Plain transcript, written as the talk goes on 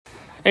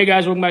Hey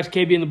guys, welcome back to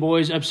KB and the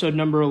Boys, episode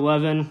number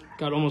 11.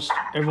 Got almost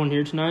everyone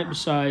here tonight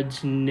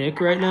besides Nick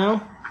right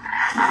now.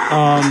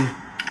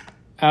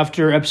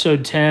 After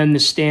episode 10, the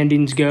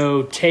standings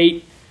go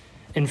Tate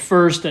in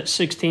first at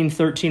 16,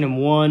 13, and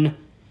 1.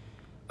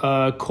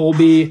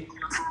 Colby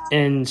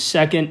in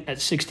second at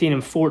 16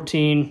 and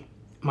 14.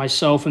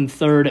 Myself in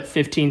third at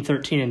 15,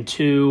 13, and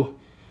 2.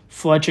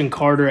 Fletch and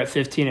Carter at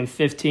 15 and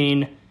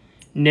 15.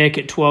 Nick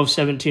at 12,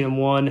 17, and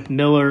 1.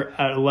 Miller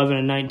at 11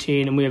 and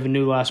 19. And we have a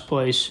new last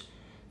place,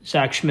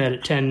 Zach Schmidt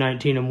at 10,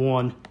 19, and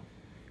 1.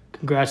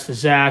 Congrats to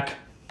Zach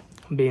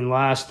on being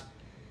last.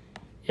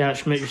 Yeah,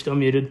 Schmidt, you're still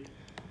muted.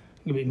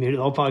 You'll be muted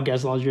all podcast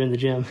as long as you're in the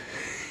gym.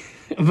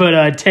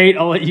 But Tate,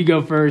 I'll let you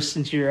go first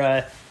since you're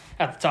at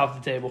the top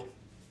of the table.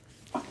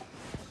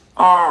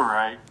 All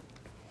right.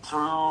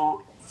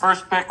 So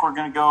first pick, we're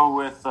going to go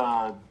with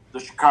the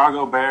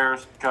Chicago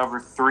Bears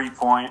cover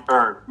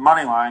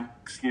money line.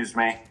 Excuse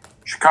me.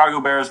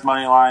 Chicago Bears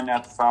money line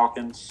at the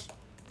Falcons.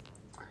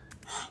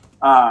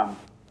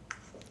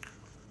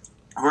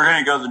 We're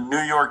going to go the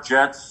New York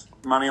Jets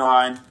money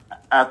line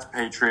at the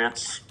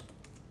Patriots.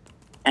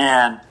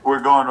 And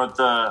we're going with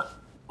the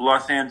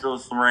Los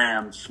Angeles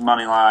Rams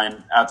money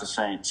line at the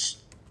Saints.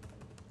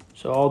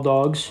 So all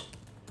dogs.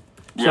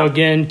 Yep. So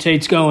again,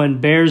 Tate's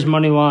going Bears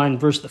money line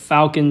versus the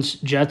Falcons,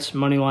 Jets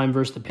money line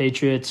versus the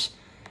Patriots,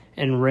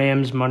 and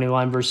Rams money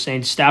line versus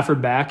Saints.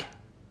 Stafford back.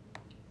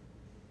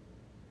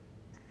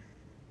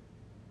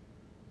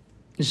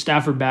 Is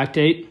Stafford back,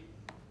 Tate?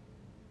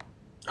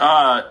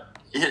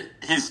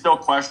 He's still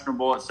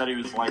questionable. It said he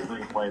was likely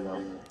to play,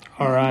 though.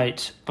 All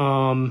right.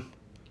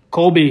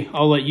 Colby,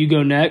 I'll let you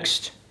go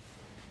next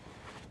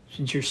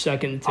since you're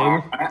second at the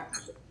table. Right.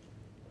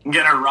 I'm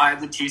going to ride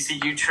the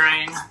TCU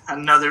train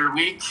another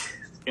week.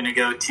 Going to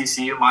go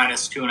TCU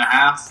minus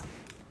 2.5.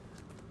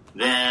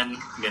 Then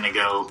I'm going to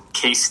go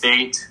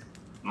K-State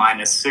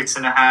minus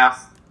 6.5.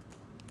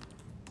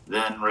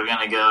 Then we're going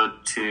to go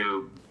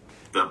to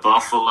the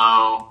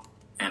Buffalo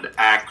and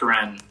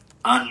Akron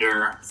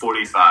under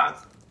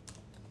 45.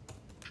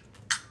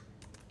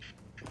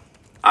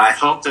 I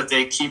hope that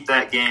they keep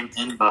that game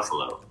in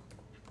Buffalo.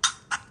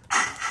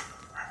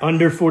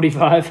 Under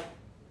 45?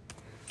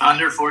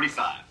 Under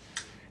 45.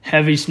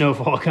 Heavy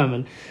snowfall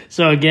coming.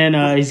 So again,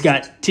 he's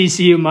got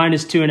TCU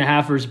minus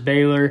 2.5 versus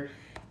Baylor,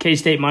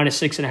 K-State minus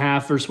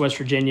 6.5 versus West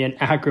Virginia, and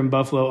Akron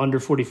Buffalo under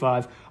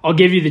 45. I'll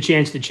give you the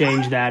chance to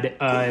change that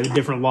a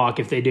different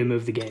lock if they do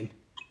move the game.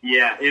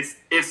 Yeah,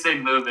 if they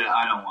move it,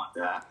 I don't want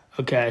that.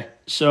 Okay,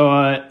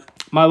 so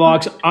my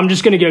locks, I'm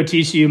just going to go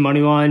TCU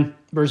money line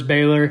versus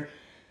Baylor.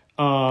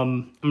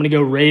 I'm going to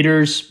go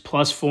Raiders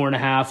plus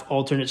 4.5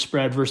 alternate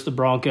spread versus the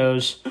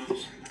Broncos.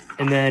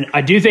 And then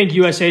I do think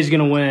USA is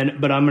going to win,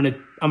 but I'm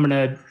going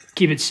to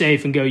keep it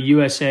safe and go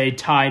USA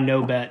tie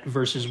no bet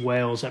versus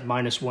Wales at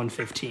minus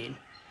 115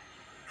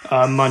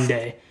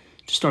 Monday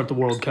to start the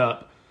World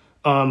Cup.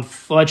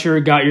 Fletcher,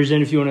 got yours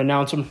in if you want to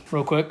announce them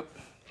real quick.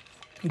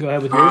 Go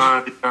ahead with yours.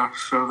 Yeah,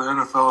 so the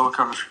NFL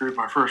kind of screwed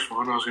my first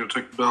one. I was going to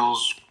take the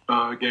Bills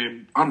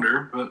game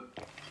under, but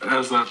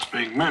as that's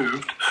being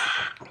moved,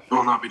 I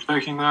will not be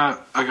taking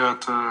that. I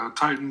got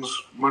Titans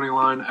money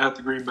line at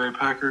the Green Bay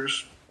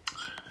Packers.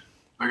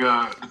 I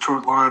got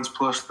Detroit Lions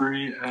plus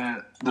 3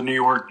 at the New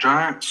York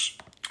Giants.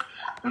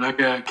 And I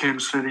got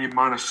Kansas City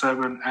minus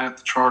 7 at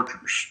the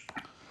Chargers.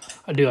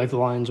 I do like the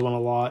Lions one a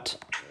lot.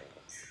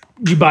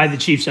 Did you buy the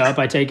Chiefs up,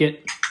 I take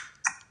it?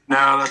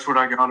 No, that's what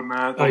I got them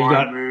at. You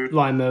got moved.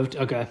 Line moved.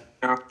 Okay.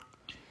 Yeah.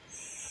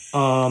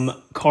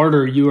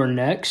 Carter, you are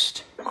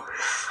next.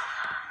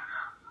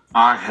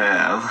 I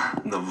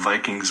have the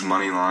Vikings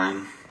money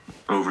line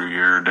over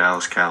your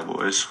Dallas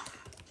Cowboys.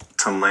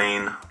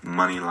 Tulane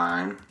money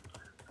line.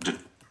 Just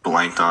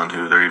blanked on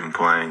who they're even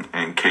playing.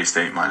 And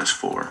K-State minus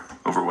 4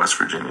 over West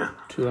Virginia.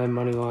 Tulane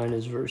money line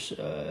is versus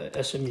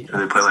SMU. Do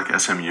they play like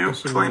SMU?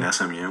 Tulane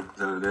SMU? Is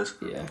that what it is?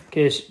 Yeah.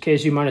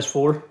 KSU minus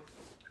 4?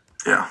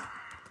 Yeah.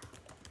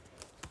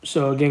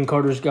 So, again,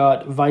 Carter's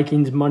got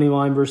Vikings money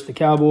line versus the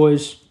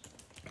Cowboys.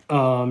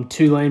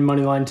 Tulane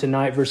money line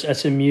tonight versus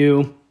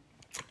SMU.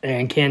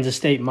 And Kansas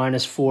State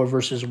minus 4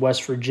 versus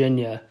West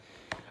Virginia.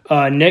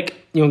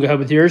 Nick, you want to go ahead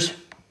with yours?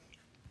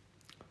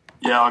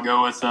 Yeah, I'll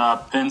go with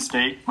Penn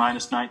State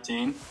minus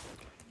 19.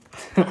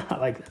 I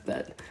like that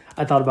bet.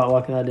 I thought about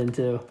locking that in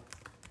too.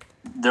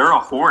 They're a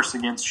horse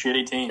against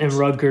shitty teams. And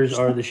Rutgers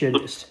are the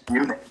shittiest.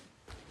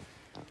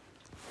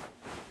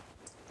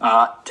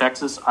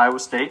 Texas, Iowa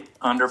State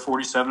under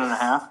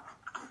 47.5.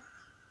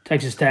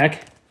 Texas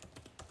Tech.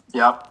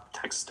 Yep,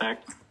 Texas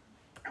Tech.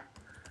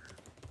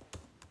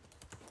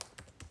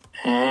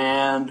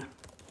 And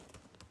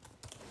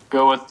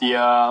go with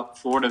the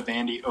Florida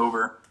Vandy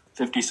over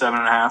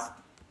 57.5.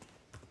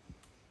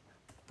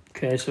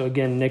 Okay, so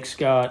again, Nick's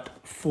got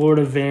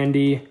Florida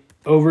Vandy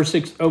over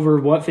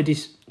what,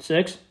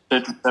 56?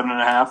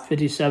 57.5.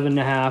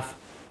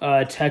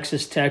 57.5.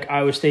 Texas Tech,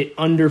 Iowa State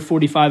under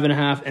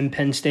 45.5, and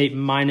Penn State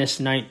minus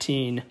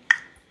 19.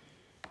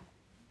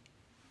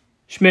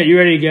 Schmidt, you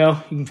ready to go?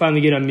 You can finally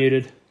get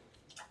unmuted.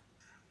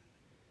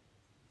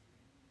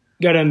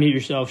 You got to unmute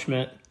yourself,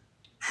 Schmidt.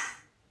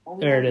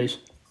 There it is.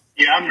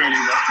 Yeah, I'm ready.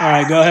 All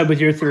right, go ahead with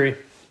your 3.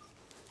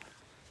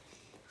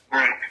 All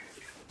right.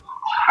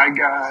 I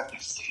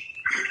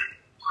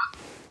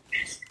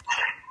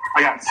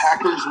got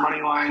Packers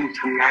money line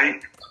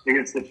tonight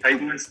against the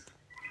Titans.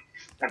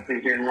 I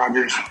think Aaron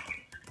Rodgers is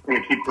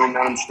going to keep going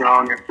down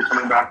strong after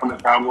coming back on the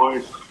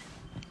Cowboys.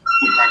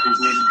 The Packers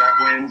needed that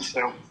win,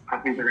 so I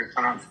think they're going to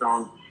come out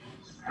strong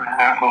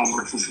at home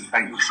versus the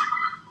Titans.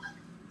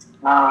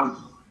 I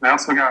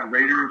also got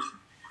Raiders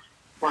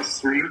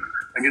 +3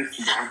 against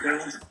the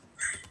Broncos.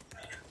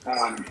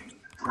 I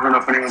don't know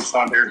if anyone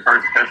saw Derek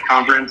Carr's press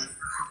conference.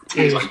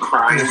 He was like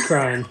crying. He was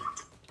crying.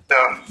 So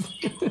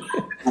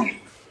I'm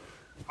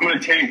going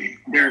to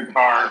take Derek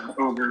Carr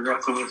over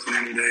Russell Wilson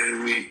any day of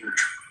the week.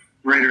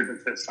 Raiders are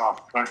pissed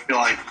off, but I feel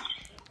like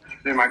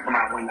they might come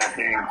out and win that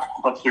game.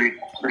 +3,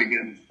 pretty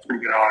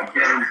good odds.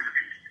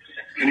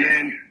 And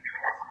then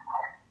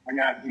I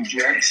got the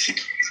Jets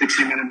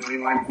 60-minute money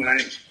line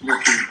tonight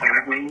versus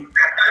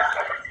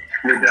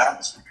the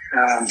Ducks.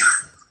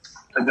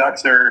 The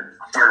Ducks are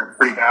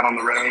pretty bad on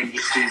the road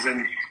this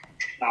season.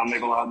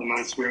 They've allowed the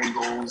most road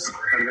goals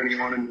of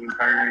anyone in the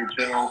entire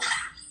NHL.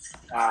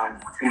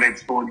 And they've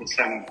scored the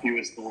 7th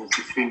fewest goals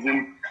this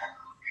season.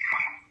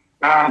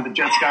 The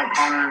Jets got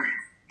Connor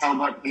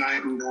Hellebuck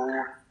tonight in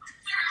goal,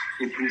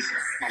 which is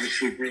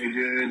obviously pretty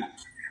good.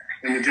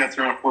 And the Jets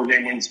are on a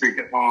 4-game win streak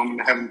at home.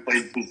 They haven't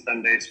played since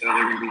Sunday, so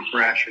they're going to be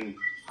fresh and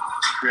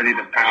ready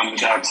to pound the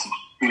Ducks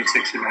in the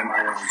 60-minute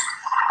round.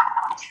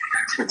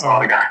 That's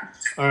all I got.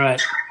 All right.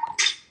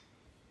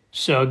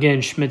 So,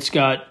 again, Schmidt's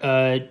got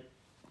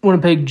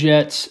Winnipeg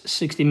Jets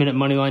 60-minute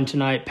money line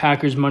tonight,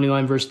 Packers money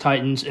line versus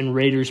Titans, and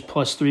Raiders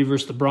 +3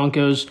 versus the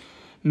Broncos.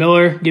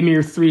 Miller, give me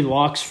your 3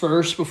 locks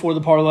first before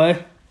the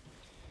parlay.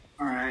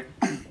 All right.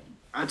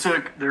 I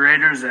took the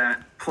Raiders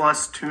at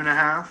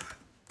 +2.5.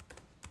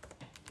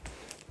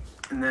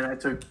 And then I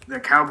took the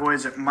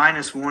Cowboys at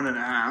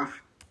 -1.5.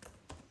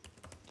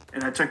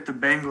 And I took the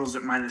Bengals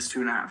at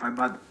 -2.5. I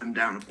bought them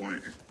down a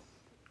point.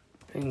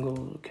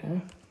 Bengals,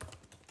 okay.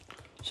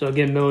 So,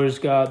 again, Miller's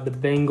got the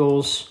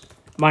Bengals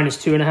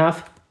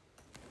 -2.5.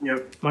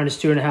 Yep.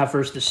 -2.5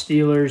 versus the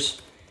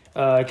Steelers.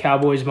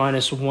 Cowboys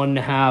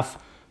 -1.5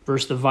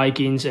 versus the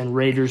Vikings. And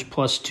Raiders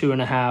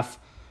 +2.5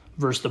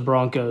 versus the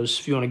Broncos.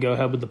 If you want to go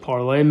ahead with the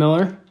parlay,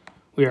 Miller.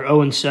 We are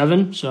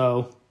 0-7,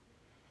 so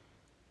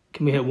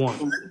can we hit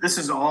 1? This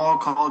is all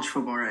college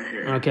football right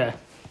here. Okay.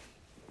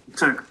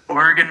 Took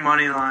Oregon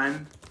money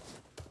line.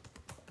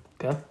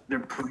 Okay. They're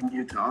playing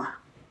Utah.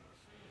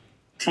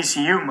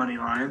 TCU money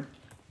line.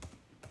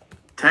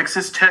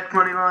 Texas Tech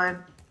money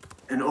line.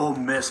 And Ole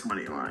Miss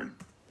money line.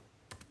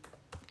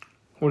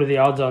 What are the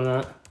odds on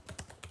that?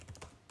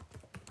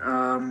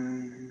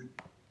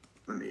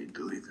 Let me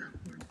delete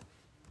that.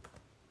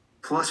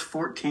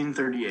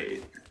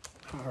 +1438.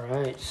 All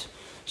right.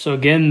 So,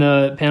 again,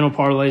 the panel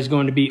parlay is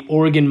going to be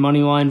Oregon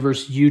money line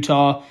versus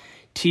Utah,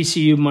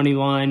 TCU money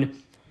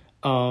line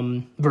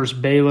versus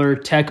Baylor,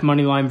 Tech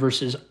money line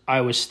versus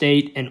Iowa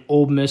State, and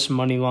Ole Miss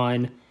money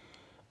line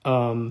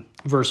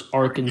versus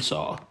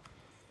Arkansas.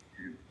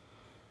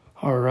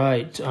 All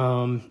right.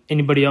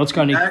 Anybody else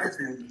got any? That is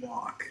a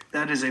lock.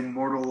 That is a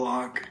mortal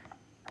lock.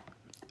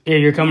 Yeah,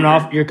 you're coming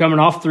off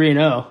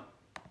 3-0.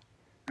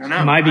 I know.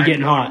 You might be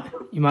getting hot.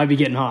 You might be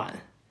getting hot.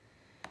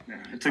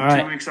 Yeah, I took All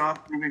right. 2 weeks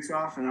off, 3 weeks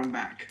off, and I'm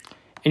back.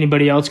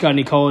 Anybody else got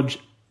any college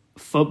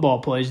football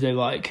plays they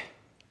like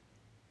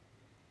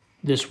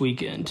this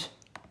weekend?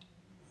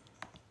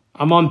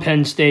 I'm on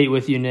Penn State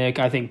with you, Nick.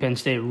 I think Penn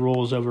State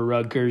rules over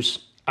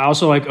Rutgers. I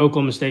also like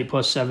Oklahoma State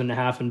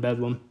 +7.5 in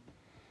Bedlam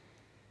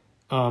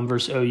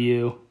versus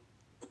OU.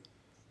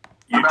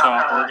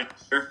 Utah, Oregon.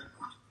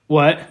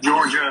 What?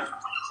 Georgia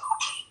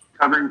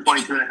covering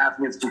 22.5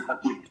 against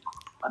Kentucky.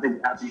 I think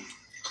it's happy.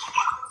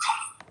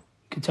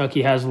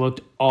 Kentucky has looked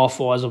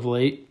awful as of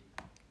late.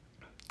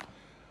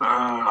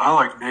 I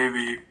like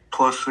Navy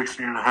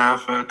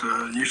 +16.5 at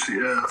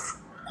UCF.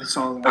 I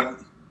saw that.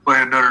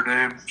 Playing Notre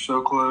Dame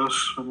so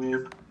close. I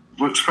mean,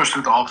 especially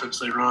with the offense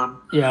they run.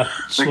 Yeah,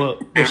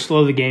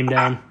 slow the game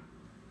down.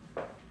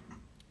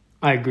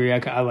 I agree.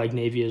 I like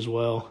Navy as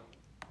well.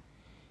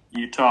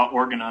 Utah,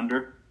 Oregon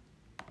under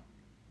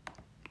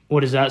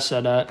What is that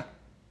set at?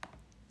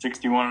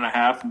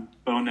 61.5, and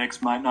Bo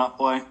Nix might not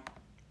play.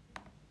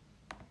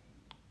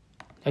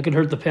 That could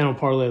hurt the panel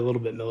parlay a little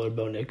bit. Miller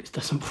Bo Nix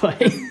doesn't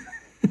play.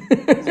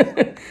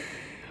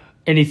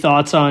 Any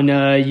thoughts on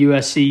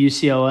USC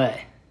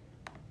UCLA?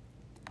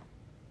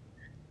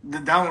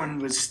 That one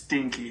was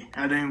stinky.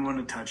 I didn't even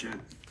want to touch it.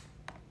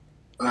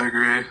 I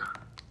agree.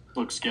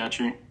 Looks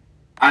sketchy.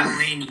 I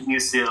lean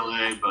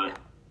UCLA, but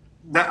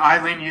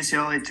I lean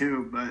UCLA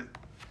too, but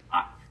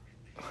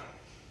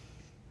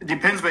it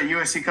depends what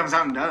USC comes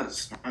out and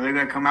does. Are they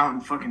going to come out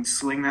and fucking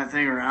sling that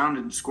thing around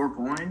and score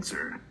points,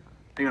 or are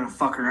they going to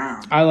fuck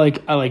around? I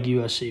like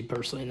USC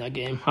personally in that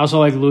game. I also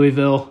like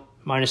Louisville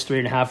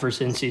 -3.5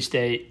 versus NC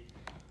State.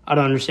 I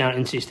don't understand how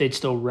NC State's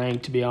still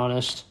ranked, to be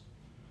honest.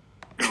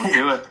 Don't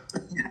do it.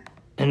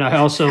 And I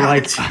also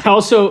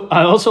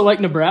like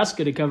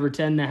Nebraska to cover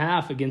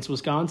 10.5 against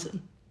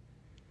Wisconsin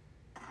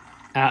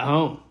at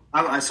home.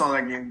 I saw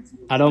that game.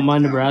 I don't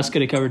mind Nebraska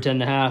to cover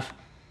 10.5.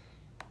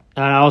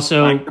 And I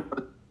also,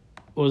 what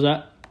was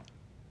that?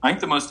 I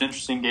think the most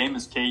interesting game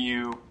is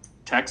KU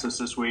Texas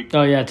this week.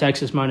 Oh yeah,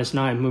 Texas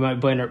 -9. We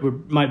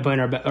might blame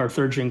our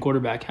third string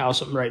quarterback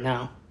Howsam right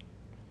now.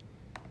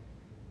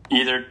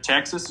 Either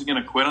Texas is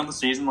going to quit on the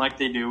season like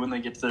they do when they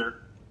get to their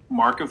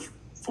mark of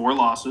 4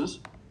 losses,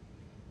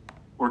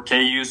 or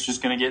KU is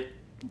just going to get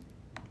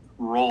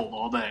rolled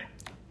all day.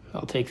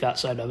 I'll take that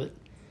side of it.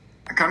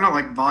 I kind of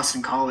like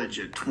Boston College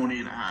at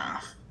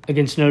 20.5.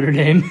 Against Notre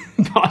Dame.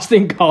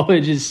 Boston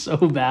College is so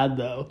bad,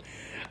 though.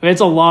 I mean,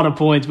 it's a lot of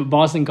points, but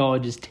Boston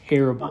College is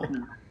terrible.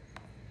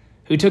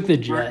 Who took the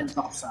Jets?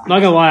 I'm not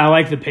going to lie, I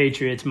like the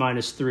Patriots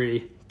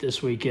 -3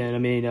 this weekend. I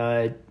mean,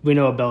 we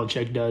know what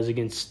Belichick does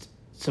against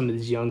some of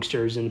these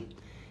youngsters, and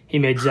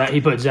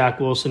he put Zach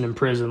Wilson in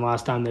prison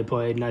last time they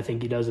played, and I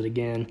think he does it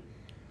again.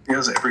 He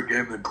has every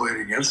game they played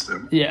against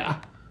him. Yeah.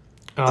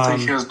 I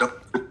think he has double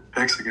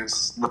picks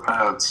against the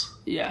Pats.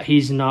 Yeah,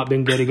 he's not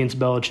been good against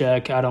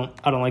Belichick. I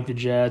don't like the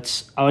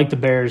Jets. I like the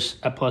Bears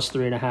at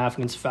 +3.5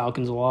 against the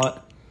Falcons a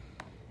lot.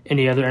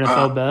 Any other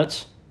NFL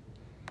bets?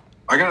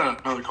 I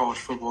got another college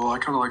football. I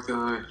kind of like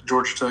the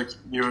Georgia Tech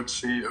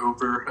UNC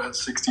over at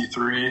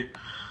 63.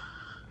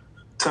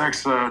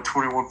 Tech's a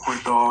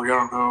 21-point dog. I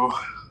don't know.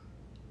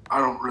 I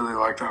don't really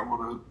like that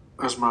one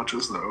as much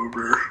as the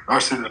over. I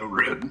see the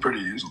over hitting pretty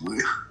easily.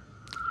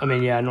 I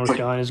mean, yeah, North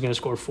Carolina's going to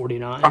score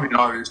 49. I mean,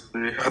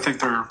 obviously, I think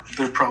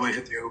they'll probably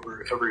hit the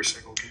over every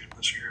single game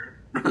this year.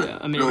 Yeah,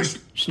 I mean,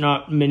 it's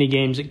not many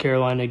games that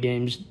Carolina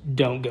games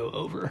don't go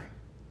over.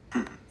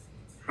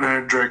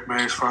 And Drake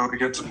May's finally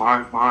getting some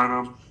hype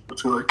behind him. I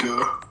feel like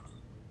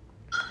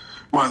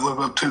might live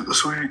up to it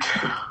this week.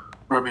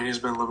 I mean, he's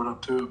been living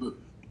up to it,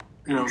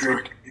 but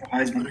Drake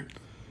Heisman.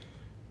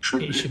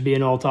 He should be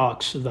in all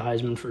talks of the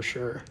Heisman for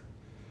sure.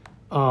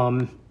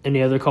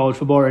 Any other college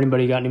football or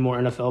anybody got any more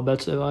NFL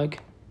bets they like?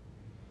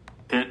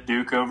 Pitt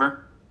Duke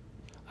over.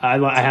 I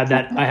had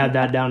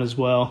that down as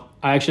well.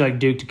 I actually like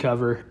Duke to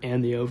cover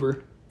and the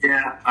over.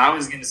 Yeah, I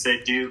was going to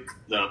say Duke,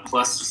 the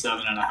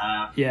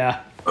 +7.5.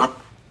 Yeah.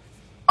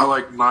 I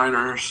like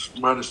Niners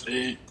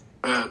 -8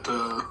 at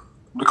the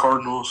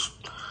Cardinals.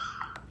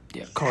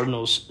 Yeah,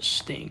 Cardinals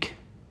stink.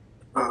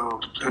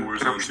 And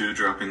Warzone 2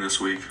 dropping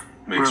this week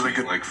makes really me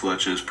good. like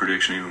Fletch's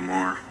prediction even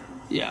more.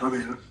 Yeah. I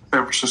mean, San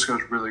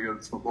Francisco's really good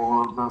at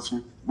football. I don't know if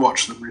you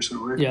watched them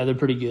recently. Yeah, they're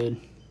pretty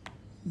good.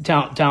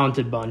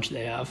 Talented bunch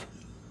they have.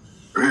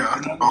 Yeah.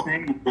 Another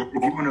thing, if you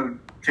want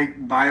to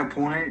buy a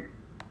point,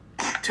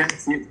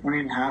 Tennessee at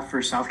 20.5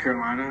 for South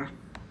Carolina.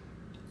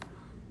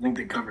 I think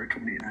they cover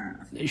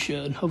 20.5. They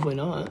should. Hopefully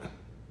not.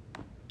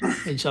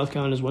 And South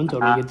Carolina's win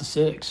total get to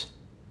 6.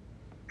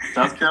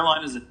 South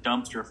Carolina's a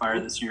dumpster fire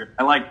this year.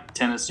 I like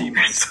Tennessee.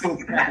 So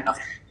bad.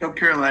 South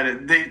Carolina,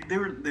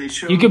 they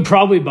showed. You could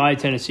probably buy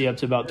Tennessee up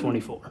to about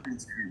 24.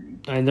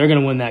 I mean, they're going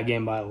to win that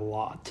game by a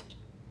lot.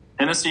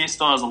 Tennessee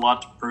still has a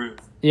lot to prove.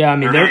 Yeah, I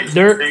mean, They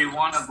they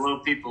want to blow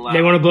people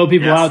out. want to blow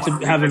people out to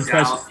want have figure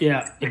impressive. out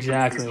Yeah,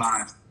 exactly.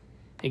 55.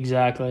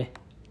 Exactly.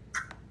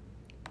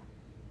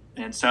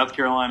 And South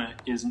Carolina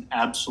is an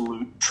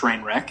absolute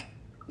train wreck.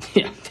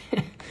 Yeah,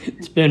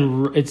 it's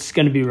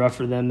going to be rough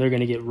for them. They're going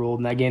to get rolled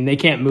in that game. They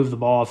can't move the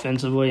ball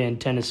offensively, and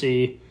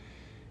Tennessee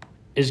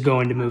is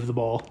going to move the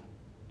ball.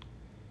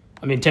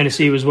 I mean,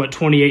 Tennessee was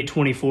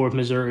 28-24 with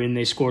Missouri, and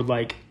they scored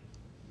like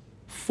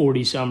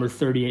 40-some or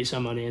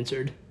 38-some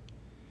unanswered.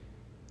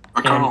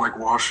 I kind of like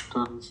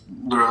Washington,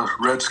 the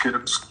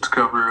Redskins to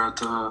cover at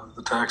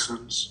the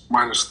Texans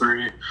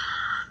 -3.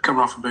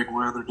 Coming off a big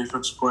win, their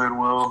defense is playing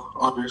well.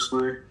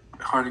 Obviously,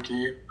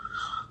 Heineke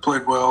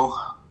played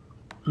well.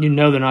 You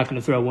know they're not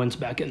going to throw Wentz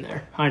back in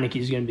there.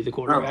 Heineke's going to be the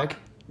quarterback.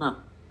 No,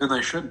 and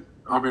they should.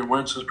 I mean,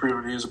 Wentz has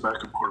proven he is a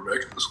backup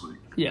quarterback in this league.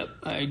 Yep,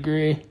 I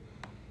agree.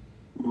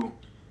 Ooh.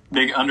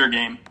 Big under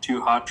game.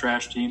 2 hot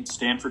trash teams.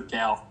 Stanford,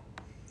 Cal.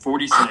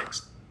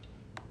 46.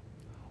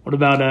 What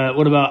about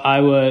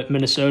Iowa,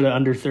 Minnesota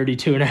under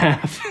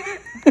 32.5?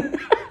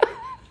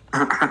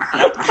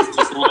 It's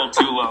just a little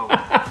too low.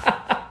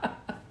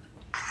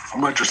 I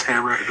might just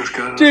hammer it. Just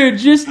kind of. Dude,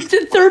 just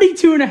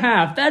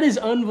 32.5. That is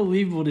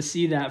unbelievable to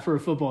see that for a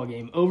football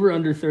game. Over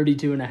under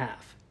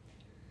 32.5.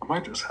 I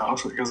might just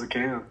house it because I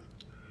can.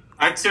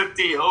 I took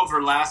the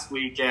over last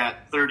week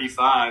at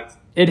 35.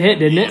 It hit,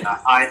 didn't it?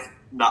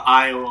 The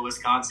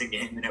Iowa-Wisconsin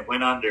game, and it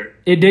went under.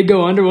 It did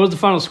go under. What was the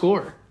final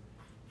score?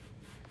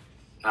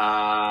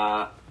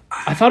 I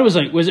I thought it was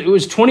it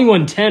was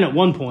 21-10 at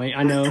one point.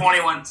 I know.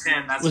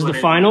 21-10. That's Was what the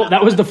it final?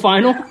 That was the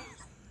final?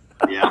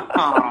 Yeah.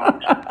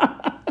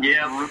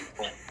 Yeah.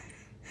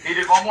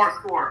 Needed one more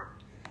score.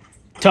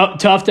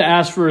 Tough to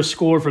ask for a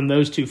score from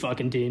those two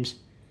fucking teams.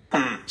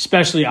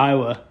 Especially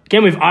Iowa.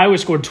 Can't believe Iowa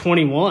scored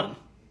 21.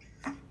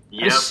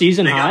 Yep.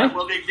 Season high?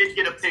 Well, they did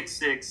get a pick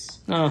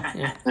 6. Oh,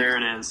 yeah. There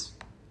it is.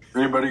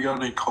 Anybody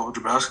got any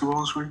college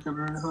basketball this weekend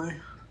or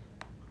anything?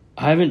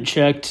 I haven't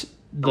checked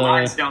The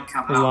lines don't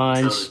come the out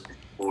lines. until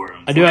before.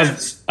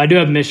 I do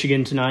have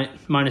Michigan tonight,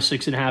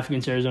 -6.5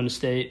 against Arizona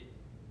State.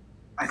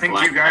 I think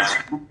Black you guys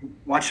are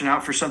watching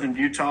out for Southern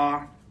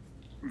Utah.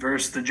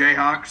 versus the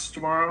Jayhawks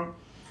tomorrow.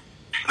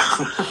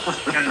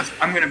 Because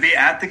I'm going to be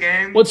at the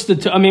game. What's the?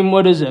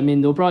 What is it? I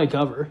mean, they'll probably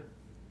cover.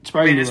 It's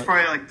probably it's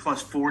probably like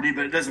plus 40,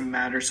 but it doesn't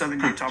matter.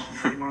 Southern Utah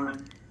money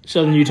line.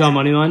 Southern Utah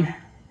money line.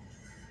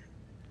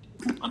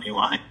 Money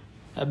line.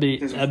 That'd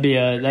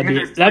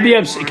be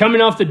upset.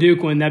 Coming off the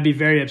Duke win, that'd be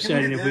very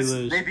upsetting if we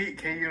lose. They beat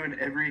KU in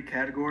every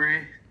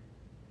category.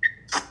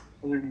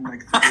 Other than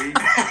like 3.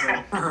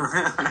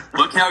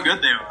 Look how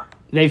good they are.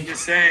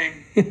 Just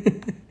saying.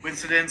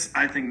 Coincidence?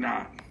 I think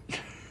not.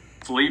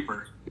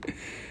 Sleeper.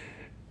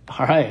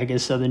 All right, I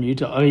guess Southern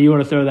Utah. You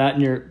want to throw that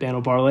in your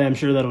panel parlay? I'm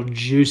sure that'll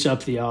juice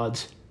up the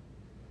odds.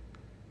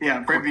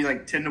 Yeah, probably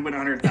like 10 to win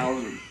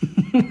 100,000.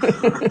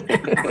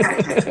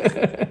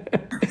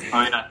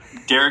 Oh yeah,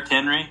 Derrick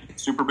Henry,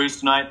 super boost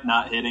tonight,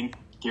 not hitting,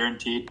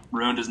 guaranteed,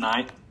 ruined his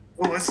night.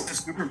 Oh, that's the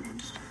super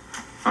boost.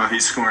 Oh,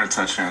 he's scoring a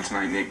touchdown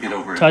tonight, Nick. Get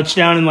over it.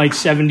 Touchdown in like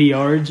 70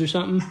 yards or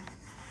something?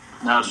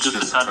 No, it's just a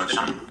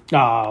touchdown.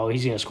 Oh,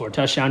 he's going to score a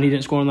touchdown. He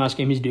didn't score in the last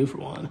game. He's due for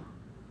one.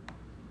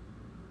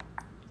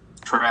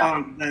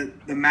 Oh,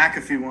 the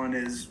McAfee one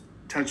is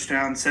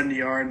touchdown, 70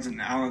 yards,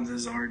 and Allen's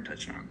is Lazard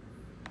touchdown.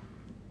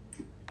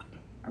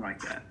 I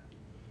like that.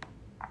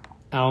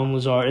 Allen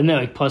Lazard. Isn't that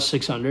like plus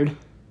 600?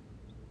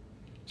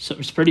 So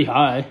it's pretty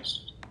high.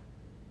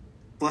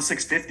 Plus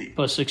 650.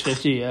 Plus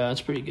 650, yeah,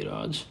 that's pretty good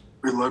odds.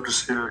 We'd love to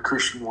see a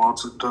Christian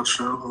Watson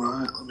touchdown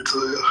tonight, let me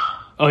tell you.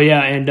 Oh,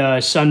 yeah,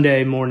 and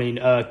Sunday morning,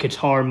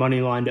 Qatar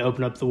money line to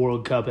open up the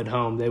World Cup at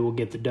home. They will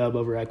get the dub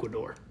over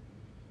Ecuador.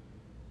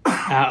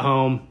 At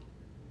home.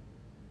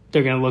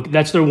 They're going to look.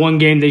 That's their one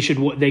game they could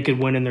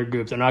win in their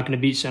group. They're not going to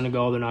beat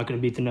Senegal. They're not going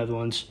to beat the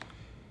Netherlands.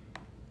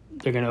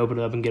 They're going to open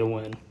it up and get a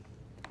win.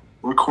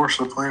 Well, of course,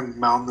 they're playing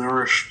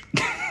malnourished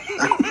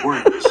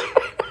Ecuadorians.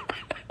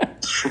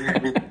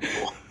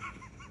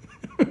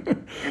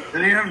 Do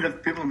they have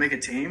enough people to make a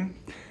team?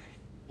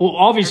 Well,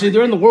 obviously,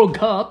 they're in the World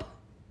Cup.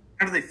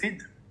 How do they feed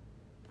them?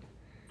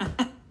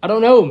 I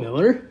don't know,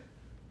 Miller.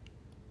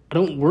 I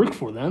don't work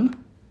for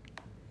them.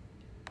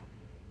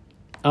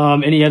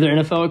 Any other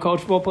NFL or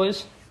college football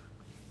plays?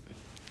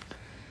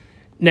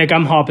 Nick,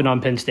 I'm hopping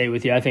on Penn State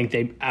with you. I think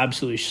they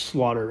absolutely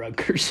slaughter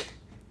Rutgers.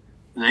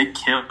 They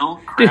kill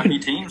crappy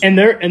teams. And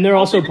they're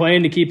also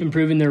playing to keep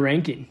improving their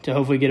ranking to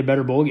hopefully get a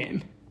better bowl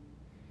game.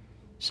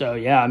 So,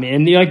 yeah,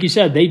 and like you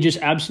said, they just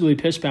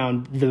absolutely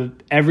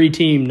piss-pound every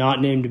team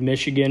not named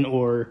Michigan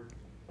or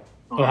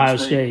Ohio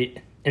State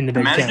in the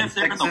Big Ten. If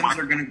they Texans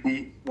are going to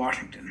beat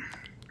Washington.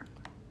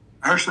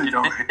 I actually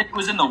don't If it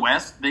was in the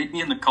West, they'd be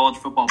in the college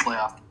football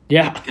playoff.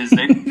 Yeah. Because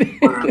they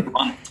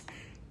won.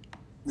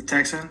 The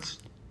Texans?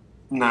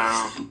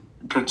 No,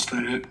 Penn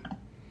State.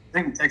 I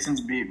think the Texans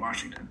beat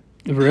Washington.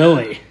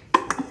 Really?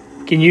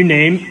 Can you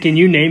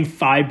name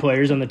 5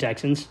 players on the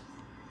Texans?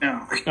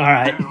 No. All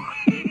right.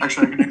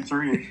 Actually, I can name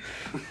 3.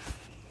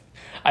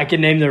 I can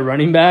name their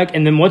running back,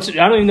 and then I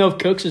don't even know if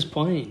Cooks is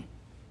playing.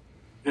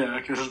 Yeah,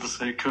 I can just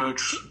say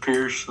Cooks,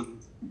 Pierce, and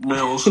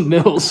Mills.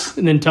 Mills,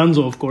 and then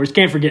Tunzel, of course.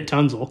 Can't forget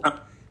Tunzel.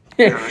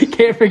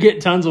 Can't forget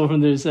Tunzel from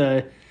those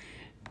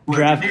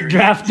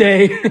draft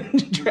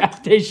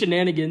day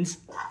shenanigans.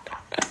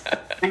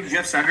 I think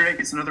Jeff Saturday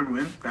gets another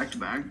win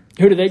back-to-back.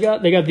 Who do they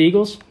got? They got the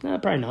Eagles?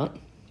 Probably not.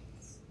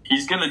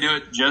 He's going to do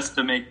it just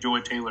to make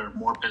Joy Taylor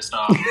more pissed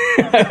off.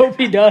 I hope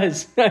he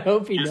does. I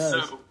hope he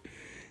does.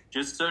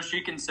 Just so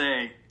she can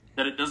say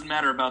that it doesn't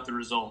matter about the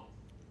result.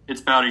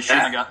 It's about he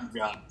shouldn't have gotten the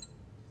job.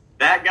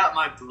 That got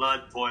my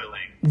blood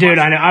boiling. Dude,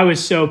 I know. I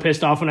was so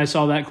pissed off when I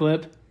saw that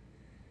clip.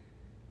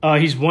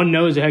 He's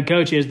 1-0 as a head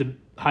coach. He has the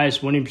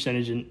highest winning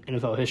percentage in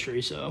NFL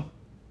history, so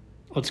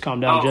let's calm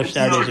down. Jeff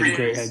Saturday's a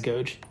great head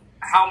coach.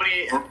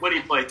 What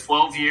did he play,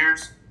 12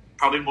 years?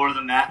 Probably more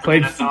than that.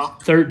 Played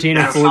 13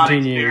 or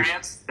 14 years.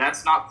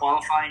 That's not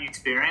qualifying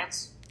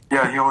experience.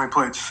 Yeah, he only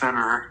played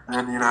center,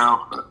 and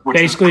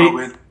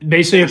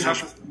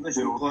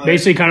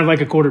basically kind of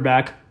like a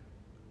quarterback.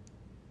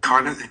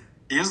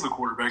 He is the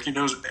quarterback. He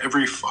knows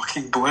every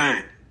fucking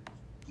play.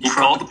 He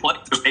called the play.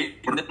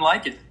 Peyton didn't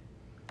like it.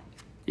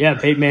 Yeah,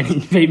 Peyton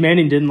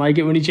Manning didn't like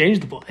it when he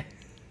changed the play.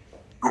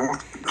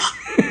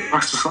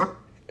 That's a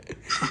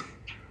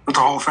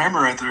Hall of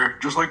Famer right there,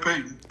 just like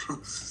Peyton.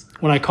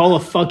 When I call a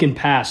fucking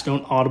pass,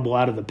 don't audible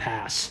out of the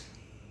pass.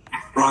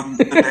 Run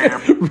the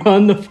damn.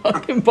 Run the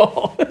fucking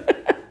ball.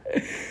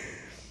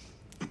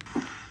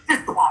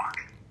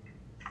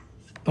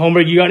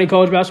 Holmberg, you got any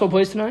college basketball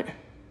plays tonight?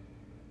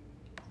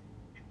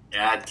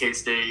 Yeah, I had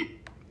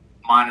K-State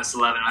minus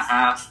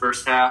 11.5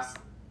 first half.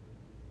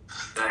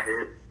 That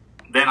hit.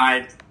 Then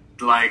I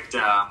liked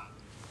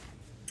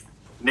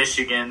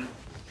Michigan.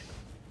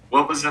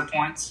 What was the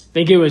points?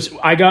 I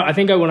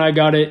think when I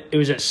got it, it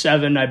was at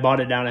 7. I bought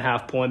it down a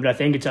half point, but I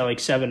think it's at like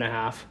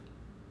 7.5.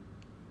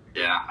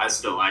 Yeah, I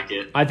still like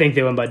it. I think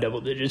they win by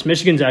double digits.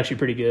 Michigan's actually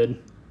pretty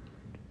good.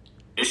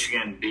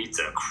 Michigan beats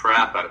the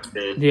crap out of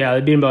Pitt. Yeah,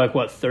 they beat them by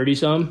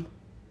 30-some?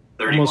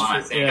 31,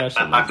 I think. Yeah,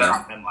 I bet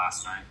on them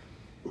last night.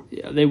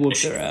 Yeah, they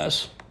whooped their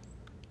ass.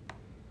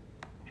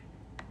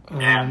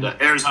 And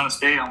Arizona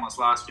State almost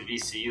lost to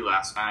VCU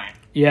last night.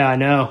 Yeah, I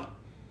know.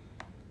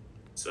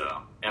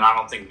 So, and I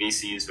don't think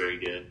VCU is very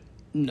good.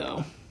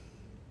 No.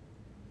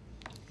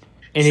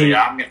 So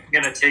yeah, I'm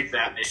gonna take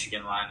that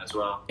Michigan line as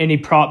well. Any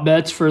prop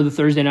bets for the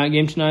Thursday night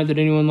game tonight that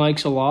anyone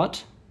likes a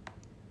lot?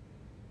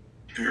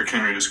 Derrick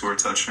Henry to score a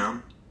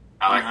touchdown.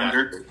 I like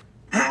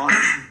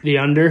that. The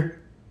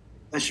under?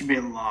 That should be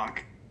a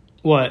lock.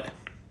 What?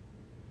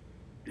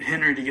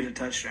 Henry to get a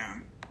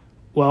touchdown.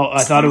 Well,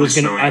 I thought it was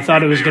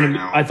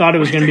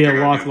gonna be a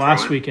lock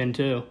last weekend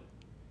too,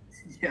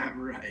 Yeah,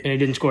 right. and he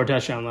didn't score a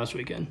touchdown last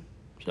weekend.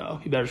 So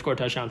he better score a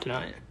touchdown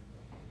tonight.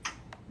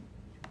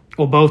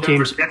 Well, both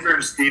teams.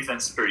 Denver's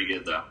defense is pretty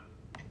good though.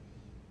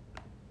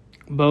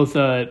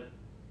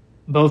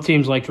 Both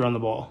teams like to run the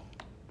ball.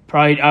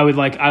 Probably, I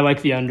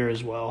like the under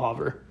as well.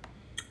 Hover.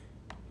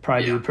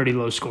 Probably do a pretty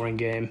low scoring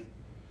game.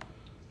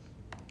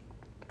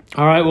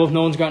 All right. Well, if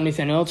no one's got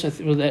anything else, is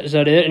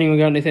that it? Anyone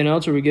got anything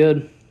else? Are we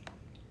good?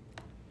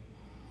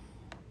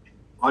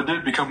 I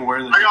did become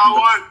aware that. I got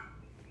one.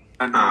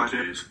 And Oh,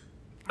 jeez.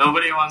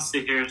 Nobody wants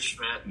to hear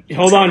Schmidt.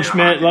 Hold on,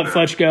 Schmidt. Let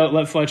Fletch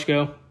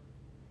go.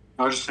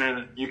 I was just saying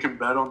that you can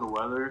bet on the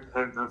weather. I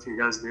don't know if you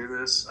guys knew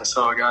this. I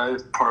saw a guy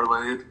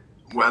parlayed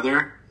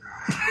weather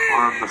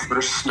on the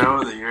first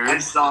snow of the year. I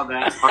saw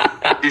that.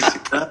 You see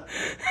that?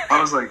 I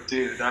was like,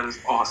 dude, that is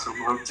awesome.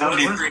 I'm That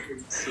telling was you.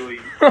 freaking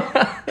sweet.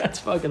 That's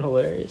fucking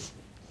hilarious.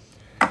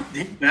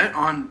 Did you bet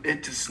on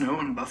it to snow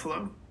in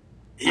Buffalo?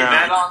 He No.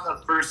 bet on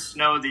the first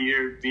snow of the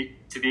year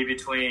to be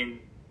between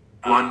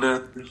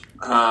London,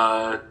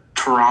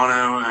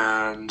 Toronto,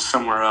 and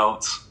somewhere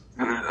else.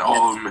 And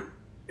all of them.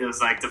 It was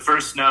like the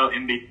first snow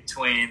in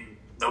between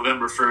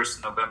November 1st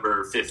and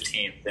November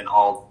 15th in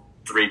all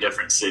 3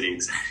 different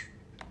cities.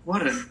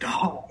 What a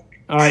dog.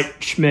 All right,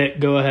 Schmidt,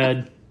 go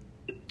ahead.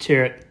 Let's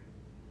hear it.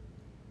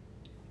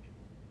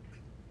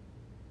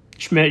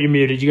 Schmidt, you're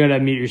muted. You got to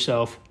mute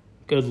yourself.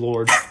 Good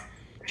Lord.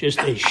 Just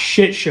a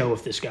shit show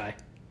with this guy.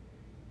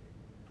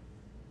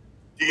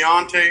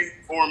 Deontay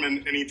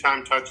Foreman,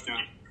 anytime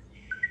touchdown.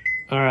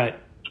 All right.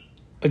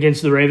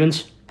 Against the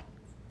Ravens?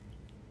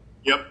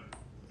 Yep.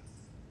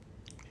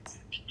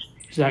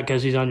 Is that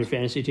because he's on your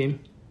fantasy team?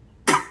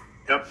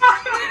 Yep.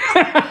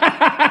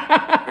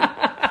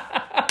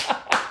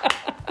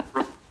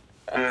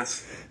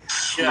 Yes.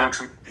 Smokes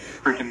some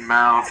freaking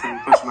mouth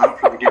and puts them out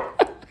for the game.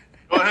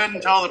 Go ahead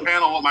and tell the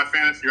panel what my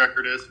fantasy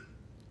record is.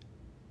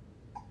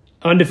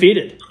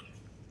 Undefeated.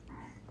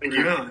 Thank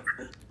you.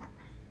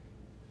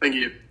 Thank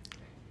you.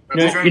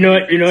 You know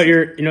what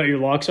your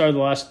locks are the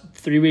last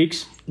 3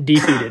 weeks?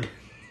 Defeated.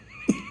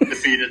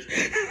 Defeated.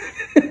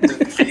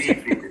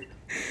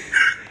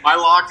 My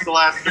locks the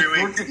last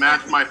 3 weeks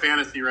match my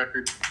fantasy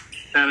record.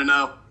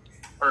 10-0.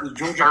 Or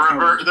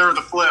they're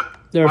the flip.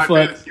 They're a my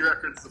flip. fantasy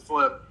record's the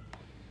flip.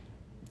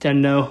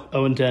 10-0,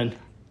 0-10.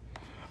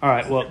 All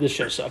right, well, this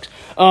show sucks.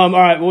 All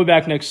right, we'll be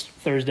back next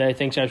Thursday.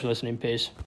 Thanks guys for listening. Peace.